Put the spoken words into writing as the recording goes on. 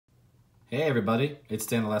Hey everybody, it's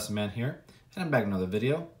Dan the Last Man here, and I'm back with another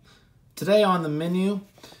video. Today on the menu,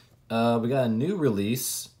 we got a new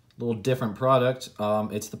release, a little different product.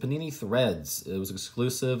 It's the Panini Threads. It was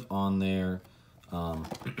exclusive on their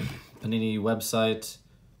Panini website,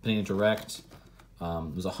 Panini Direct.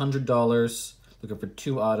 It was $100, looking for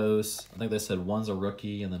 2 autos. I think they said one's a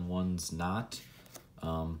rookie and then one's not.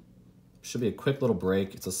 Should be a quick little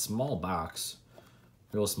break. It's a small box.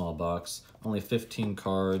 Real small box, only 15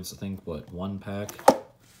 cards, I think, what, 1 pack?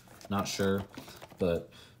 Not sure, but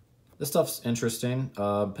this stuff's interesting.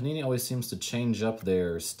 Panini always seems to change up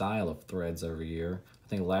their style of threads every year. I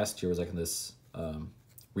think last year was like this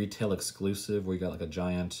retail exclusive where you got like a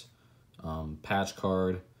giant patch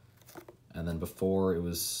card, and then before it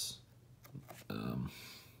was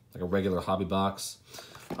like a regular hobby box.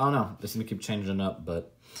 I don't know, they seem to keep changing up,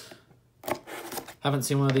 but haven't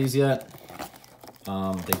seen one of these yet.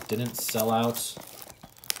 They didn't sell out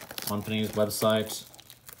on Panini's website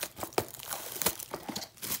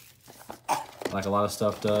like a lot of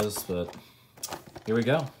stuff does, but here we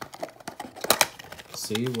go.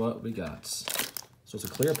 See what we got. So it's a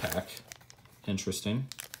clear pack. Interesting.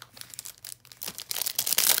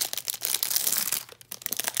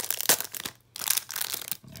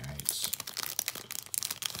 All right.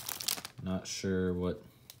 Not sure what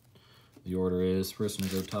the order is. First, I'm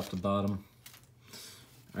gonna go top to bottom.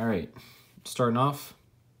 All right, starting off,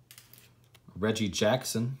 Reggie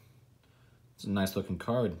Jackson. It's a nice looking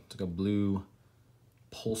card. It's like a blue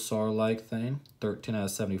pulsar-like thing. 13 out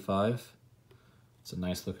of 75. It's a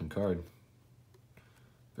nice looking card.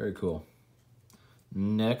 Very cool.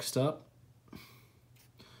 Next up,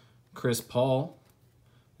 Chris Paul.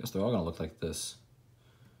 I guess they're all gonna look like this.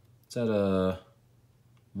 It's at a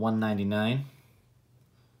 $199.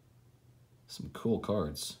 Some cool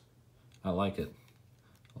cards. I like it.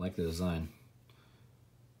 I like the design.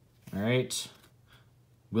 All right,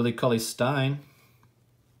 Willie Cauley-Stein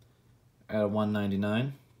at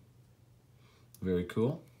 $199. Very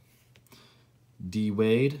cool. D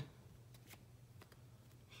Wade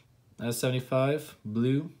at 75,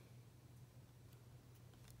 blue.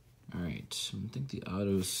 All right, I think the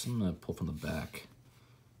autos, I'm gonna pull from the back.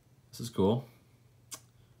 This is cool.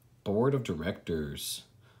 Board of Directors,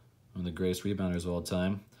 one of the greatest rebounders of all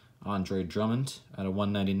time. Andre Drummond out of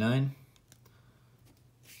 $199.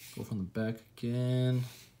 Go from the back again.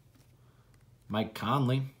 Mike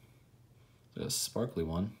Conley. A sparkly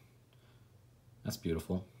one. That's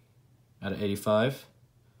beautiful. Out of 85.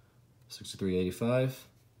 63.85.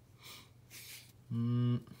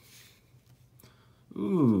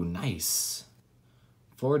 Ooh, nice.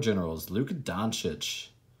 Floor Generals. Luka Doncic.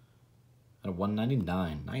 Out of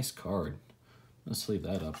 $199. Nice card. Let's leave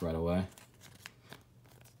that up right away.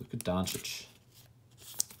 Luka Doncic.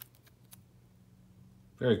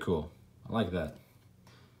 Very cool. I like that.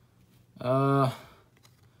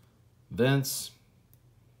 Vince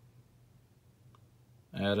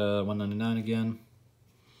at $199 again.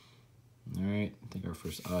 All right, I think our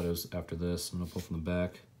first autos after this. I'm gonna pull from the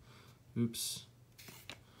back. Oops.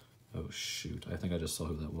 Oh shoot! I think I just saw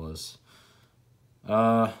who that was.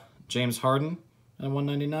 James Harden at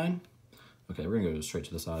 $199. Okay, we're gonna go straight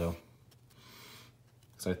to this auto.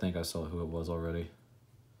 I think I saw who it was already.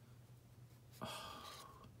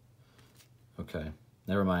 Okay,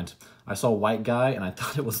 never mind. I saw white guy and I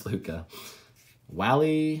thought it was Luka.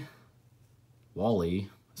 Wally, I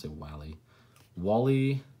say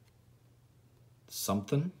Wally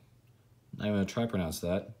something. I'm gonna try to pronounce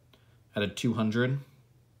that. At a 200.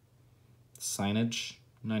 Signage,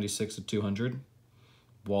 96 to 200.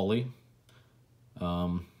 Wally.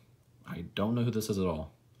 I don't know who this is at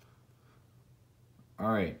all.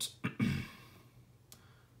 All right.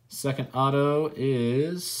 Second auto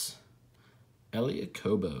is Elliot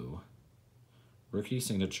Kobo. Rookie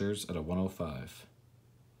signatures at a 105.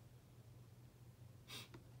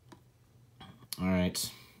 All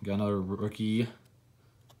right. Got another rookie.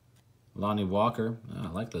 Lonnie Walker. Oh, I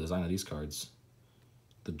like the design of these cards.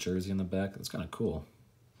 The jersey in the back. That's kind of cool.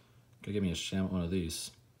 Gotta give me a sham at one of these.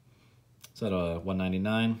 It's at a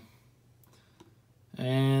 199.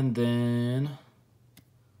 And then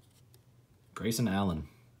Grayson Allen,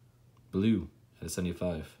 blue at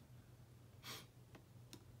 75.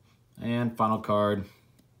 And final card,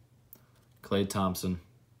 Klay Thompson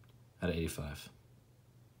at 85.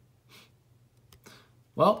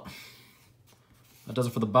 Well, that does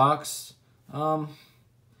it for the box. You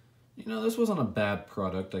know, this wasn't a bad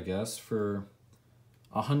product, I guess. For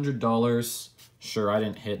 $100, sure, I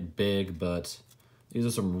didn't hit big, but these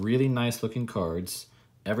are some really nice looking cards.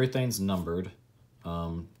 Everything's numbered.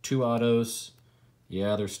 2 autos.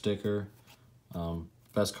 Yeah, they're sticker.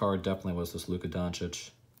 Best card definitely was this Luka Doncic.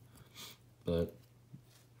 But,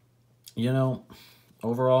 you know,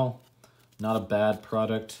 overall, not a bad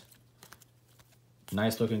product.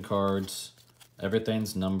 Nice looking cards.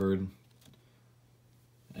 Everything's numbered.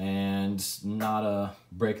 And not a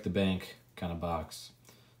break the bank kind of box.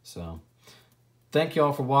 So, thank you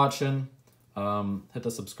all for watching. Hit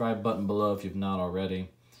the subscribe button below if you've not already.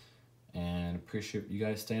 And appreciate you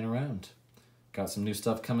guys staying around. Got some new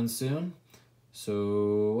stuff coming soon.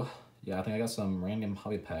 So, yeah, I think I got some random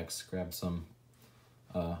hobby packs. Grabbed some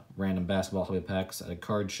random basketball hobby packs at a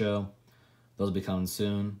card show. Those will be coming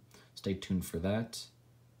soon. Stay tuned for that.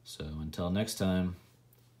 So, until next time,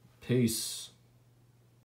 peace.